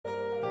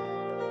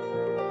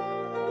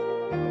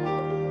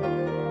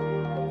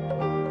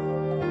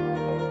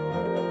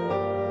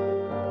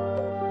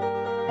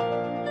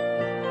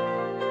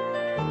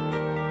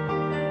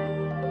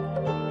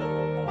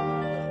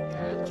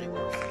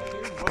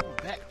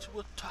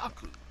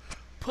Taku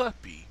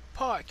Puppy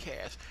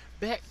Podcast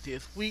back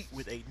this week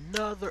with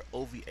another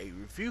OVA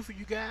review for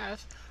you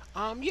guys.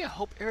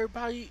 Hope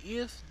everybody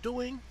is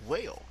doing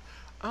well.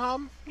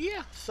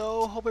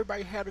 So hope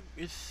everybody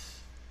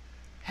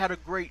had a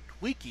great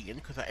weekend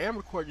because I am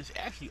recording this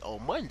actually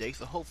on Monday.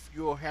 So hope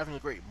you're having a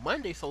great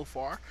Monday so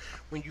far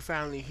when you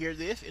finally hear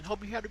this, and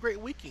hope you had a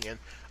great weekend.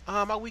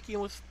 My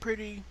weekend was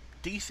pretty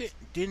decent.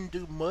 Didn't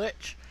do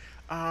much.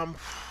 Um,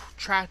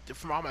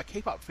 from all my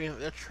K-pop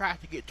fans, I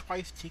tried to get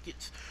twice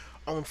tickets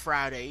on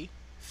Friday,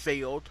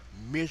 failed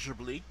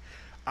miserably.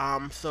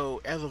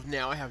 So as of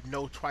now, I have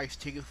no twice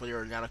tickets for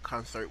their Atlanta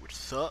concert, which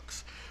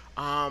sucks.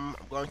 I'm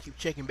going to keep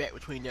checking back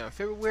between now and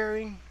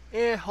February,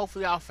 and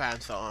hopefully I'll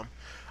find some.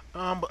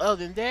 But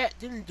other than that,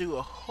 didn't do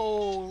a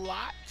whole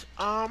lot.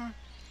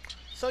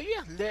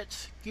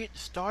 Let's get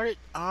started.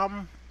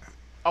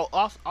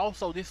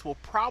 Also, this will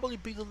probably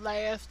be the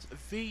last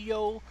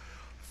video.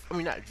 I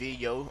mean, not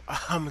video.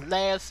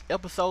 Last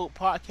episode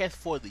podcast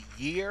for the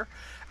year.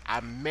 I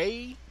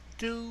may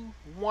do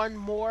one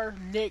more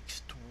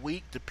next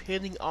week,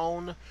 depending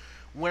on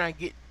when I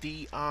get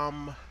the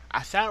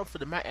I signed up for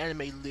the My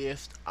Anime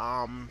List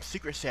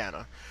Secret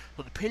Santa.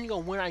 So depending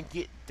on when I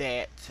get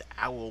that,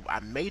 I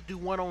may do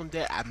one on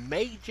that. I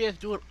may just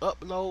do an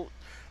upload,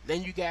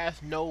 letting you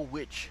guys know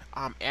which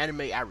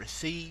anime I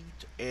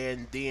received,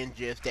 and then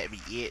just that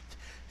be it.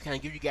 Kind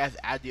of give you guys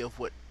an idea of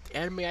what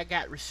anime I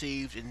got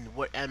received and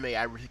what anime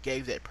I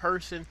gave that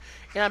person,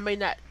 and I may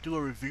not do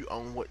a review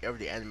on whatever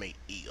the anime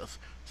is.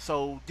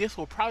 So this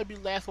will probably be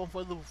the last one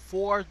for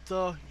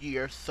the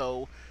year.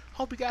 So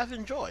hope you guys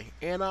enjoy.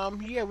 And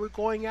we're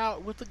going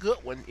out with a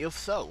good one, if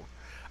so.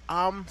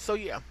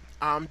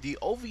 The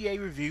OVA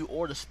review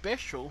or the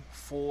special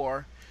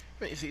for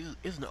is it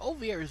an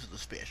OVA or is it a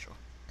special?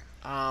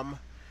 Um,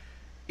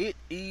 it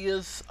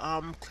is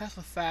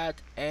classified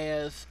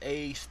as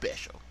a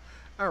special.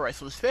 Alright,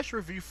 so the special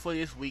review for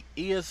this week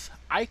is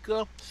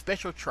AIKa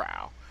Special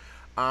Trial.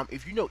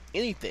 If you know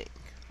anything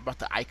about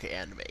the AIKa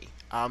anime,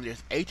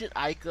 there's Agent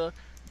AIKa,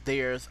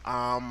 there's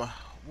a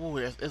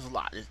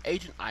lot. There's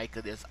Agent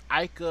AIKa, there's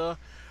AIKa,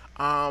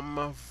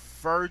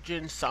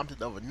 Virgin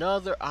something of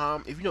another.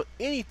 If you know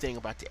anything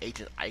about the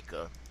Agent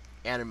AIKa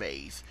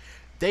animes,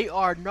 they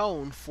are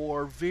known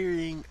for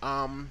very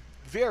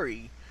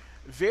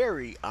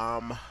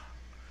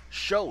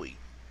showy.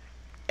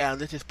 And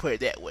let's just put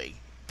it that way.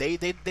 They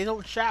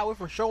don't shy away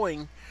from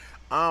showing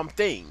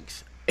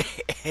things,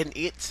 and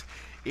it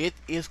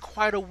is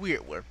quite a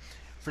weird one.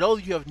 For those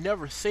of you who have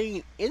never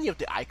seen any of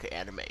the AIKa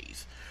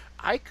animes,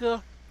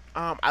 AIKa,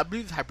 I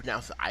believe that's how I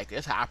pronounce it. AIKa.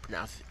 That's how I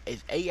pronounce it.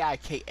 It's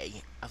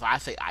AIKA. That's why I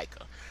say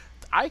AIKa.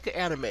 The AIKa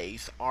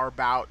animes are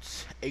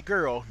about a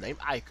girl named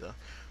AIKa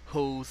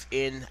who's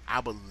in,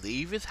 I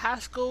believe it's high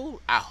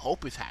school. I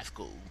hope it's high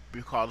school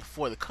because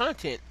for the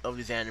content of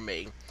this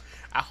anime,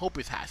 I hope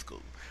it's high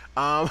school.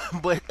 So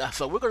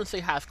we're gonna say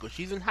high school.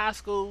 She's in high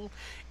school,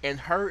 and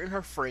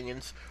her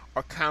friends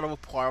are kind of a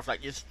part of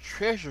like this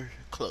treasure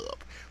club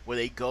where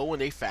they go and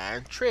they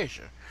find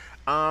treasure.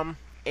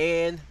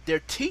 And their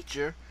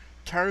teacher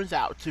turns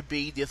out to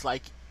be this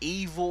like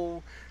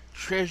evil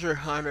treasure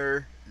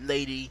hunter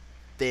lady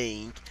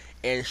thing,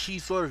 and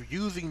she's sort of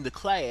using the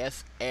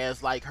class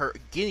as like her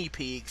guinea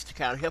pigs to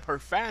kind of help her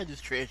find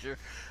this treasure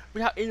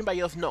without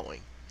anybody else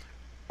knowing.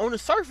 On the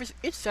surface,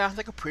 it sounds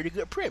like a pretty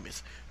good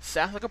premise.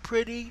 Sounds like a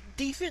pretty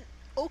decent,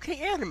 okay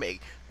anime.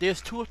 There's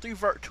two or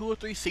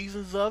three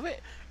seasons of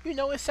it. You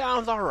know, it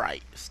sounds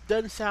alright. It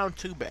doesn't sound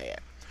too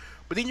bad.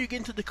 But then you get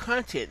into the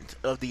content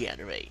of the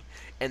anime,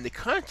 and the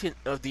content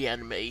of the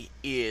anime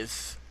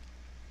is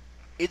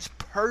it's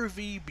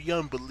pervy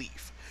beyond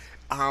belief.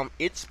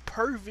 It's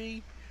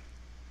pervy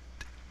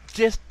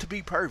just to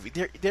be pervy.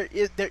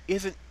 There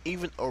isn't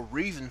even a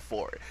reason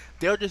for it.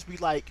 They'll just be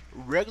like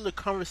regular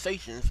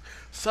conversations.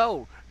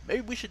 So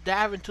maybe we should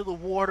dive into the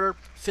water,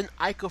 send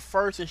AIKa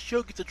first, and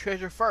she'll get the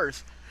treasure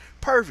first.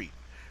 Pervy,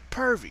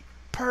 pervy,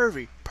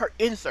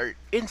 insert,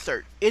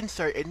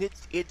 and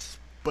it's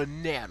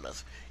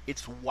bananas.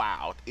 It's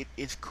wild.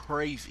 It's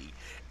crazy.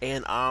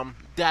 And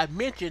did I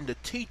mention the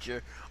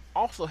teacher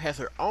also has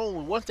her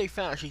own, once they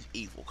find out she's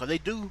evil, because they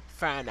do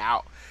find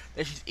out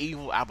that she's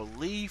evil, I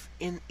believe,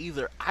 in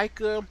either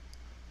AIKa,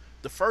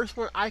 the first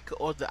one AIKa,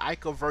 or the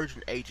AIKa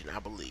Virgin Agent, I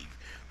believe.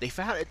 They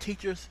found out the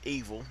teacher's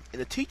evil, and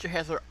the teacher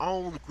has her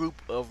own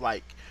group of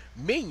like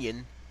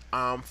minion,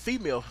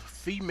 female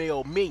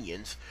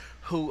minions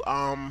who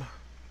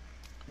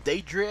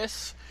they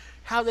dress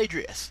how they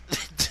dress.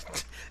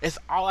 That's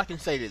all I can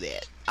say to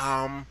that.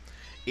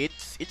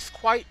 It's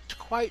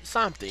quite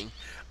something.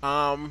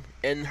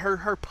 And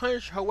her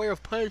way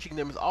of punishing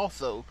them is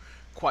also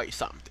quite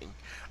something.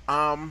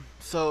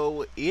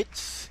 So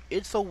it's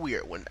a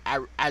weird one.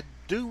 I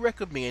do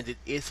recommend it.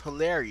 It's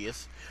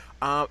hilarious.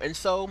 And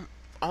so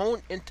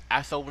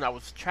so when I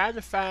was trying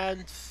to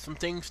find some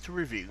things to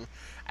review,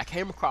 I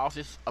came across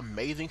this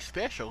amazing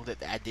special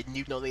that I didn't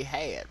even know they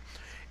had.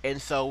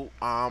 And so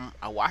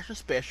I watched the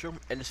special,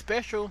 and the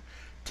special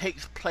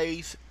takes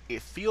place.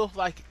 It feels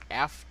like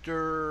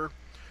after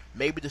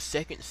maybe the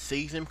second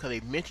season because they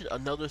mentioned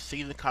another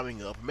season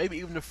coming up, maybe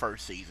even the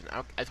first season.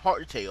 It's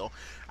hard to tell.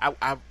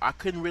 I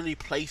couldn't really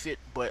place it,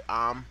 but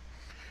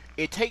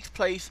it takes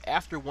place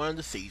after one of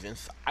the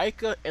seasons.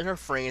 Aika and her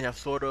friend have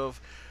sort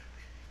of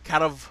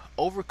kind of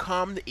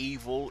overcome the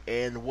evil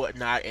and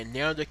whatnot, and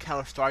now they're kind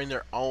of starting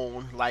their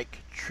own like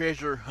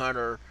treasure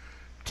hunter,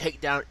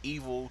 take down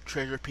evil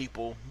treasure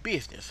people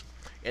business.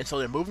 And so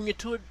they're moving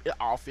into an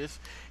office,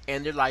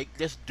 and they're like,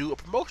 let's do a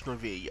promotional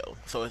video.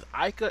 So it's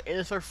Aika and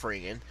it's her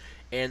friend,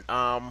 and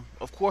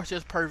of course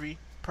there's pervy.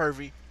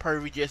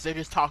 Just they're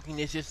just talking.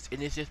 It's just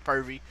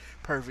pervy.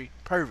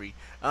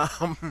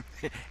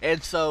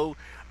 And so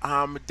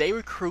they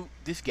recruit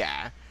this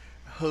guy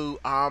who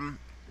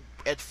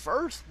at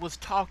first was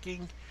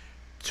talking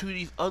to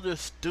these other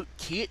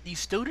these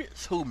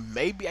students who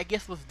maybe I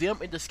guess was them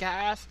in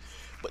disguise,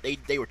 but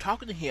they were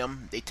talking to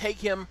him. They take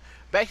him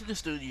back to the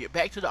studio,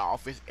 back to the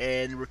office,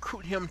 and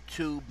recruit him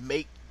to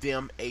make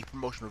them a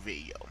promotional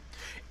video.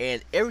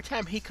 And every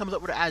time he comes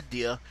up with an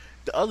idea,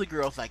 the other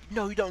girl's like,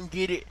 "No, you don't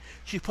get it."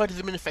 She punches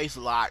him in the face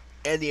a lot,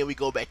 and then we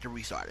go back to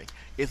restarting.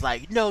 It's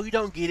like, "No, you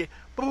don't get it."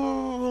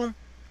 Boom.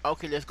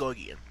 Okay, let's go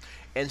again.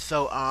 And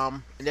so,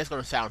 and that's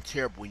gonna sound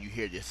terrible when you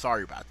hear this.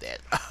 Sorry about that.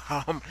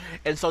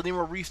 And so then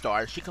we'll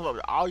restart. She comes up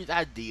with all these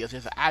ideas.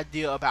 There's an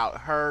idea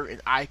about her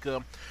and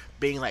Aika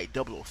being like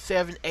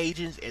 007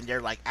 agents, and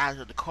they're like out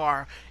of the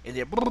car, and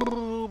they're boom,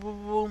 boom,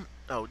 boom, boom.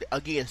 Oh,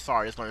 again,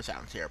 sorry, it's gonna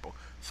sound terrible.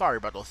 Sorry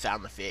about those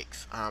sound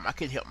effects. I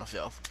couldn't help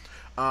myself.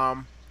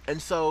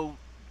 And so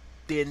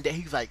then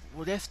he's like,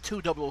 "Well, that's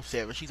two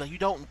 007." She's like, "You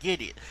don't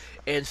get it."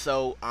 And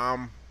so,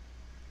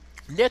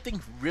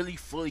 nothing really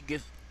fully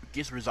gets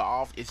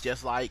resolved. It's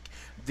just like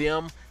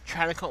them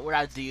trying to come up with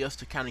ideas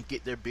to kind of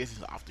get their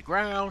business off the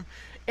ground,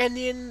 and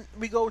then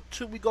we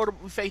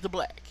fade to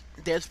black.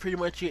 That's pretty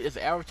much it. It's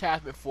an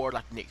advertisement for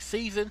like next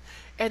season,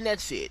 and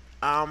that's it.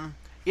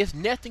 It's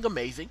nothing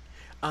amazing.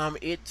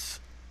 It's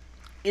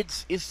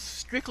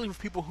strictly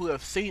for people who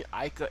have seen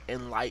Aika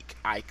and like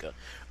Aika.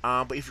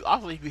 But if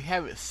you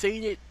haven't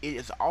seen it, it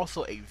is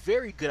also a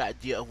very good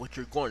idea of what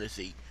you're going to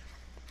see.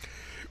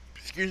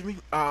 Excuse me.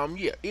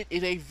 Yeah, it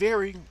is a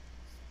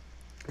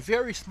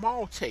very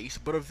small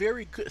taste, but a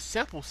very good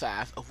sample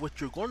size of what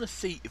you're going to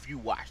see if you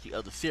watch the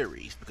other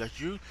series, because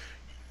you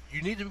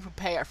need to be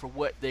prepared for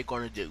what they're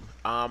going to do.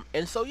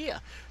 And so yeah,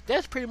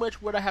 that's pretty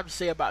much what I have to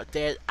say about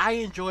that. I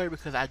enjoy it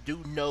because I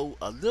do know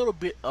a little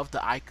bit of the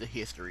Ica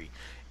history,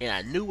 and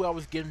I knew what I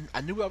was getting.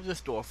 I knew what I was in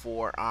store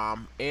for.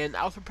 And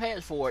I was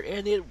prepared for it,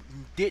 and it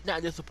did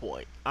not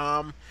disappoint.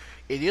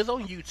 It is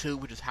on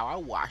YouTube, which is how I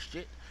watched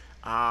it.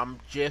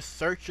 Just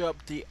search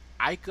up the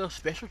Ica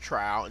special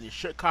trial, and it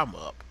should come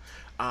up.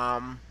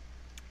 Um,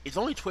 it's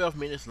only 12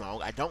 minutes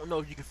long. I don't know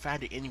if you can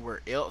find it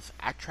anywhere else.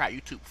 I tried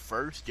YouTube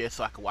first just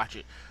so I could watch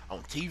it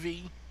on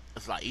TV.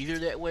 It's a lot easier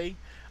that way.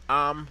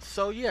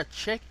 So yeah,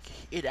 check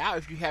it out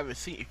if you haven't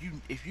seen.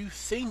 If you've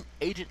seen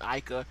Agent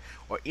Ica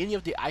or any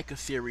of the Ica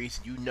series,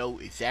 you know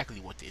exactly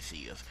what this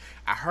is.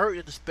 I heard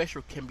that the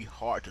special can be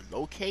hard to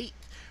locate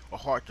or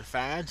hard to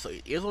find, so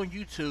it is on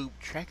YouTube.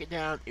 Track it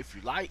down if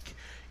you like.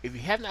 If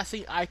you have not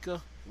seen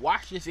Ica,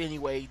 watch this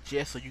anyway,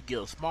 just so you get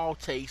a small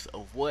taste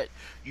of what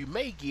you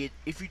may get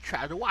if you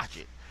try to watch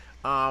it.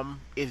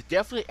 It's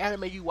definitely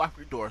anime you watch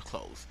with doors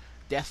closed.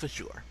 That's for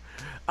sure.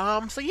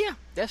 So yeah,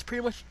 that's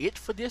pretty much it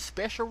for this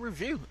special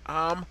review.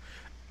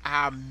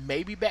 I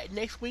may be back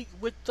next week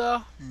with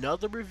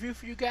another review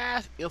for you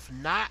guys. If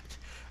not,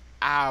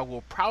 I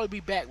will probably be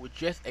back with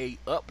just a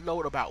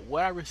upload about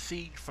what I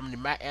received from the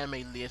My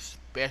Anime List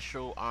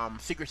special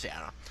Secret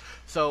Santa.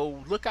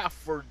 So look out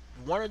for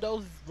one of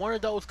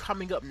those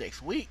coming up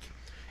next week.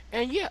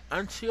 And yeah,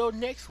 until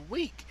next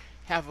week,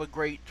 have a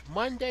great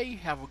Monday,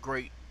 have a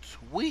great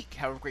week,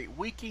 have a great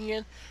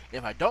weekend. And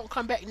if I don't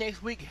come back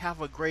next week,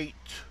 have a great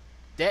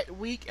that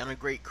week and a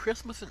great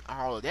Christmas and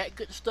all of that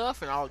good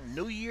stuff and all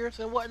New Year's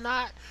and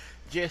whatnot.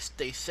 Just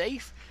stay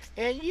safe.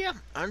 And yeah,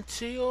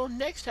 until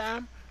next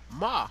time,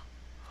 Ma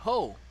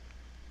ho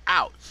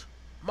out.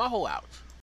 Maho out.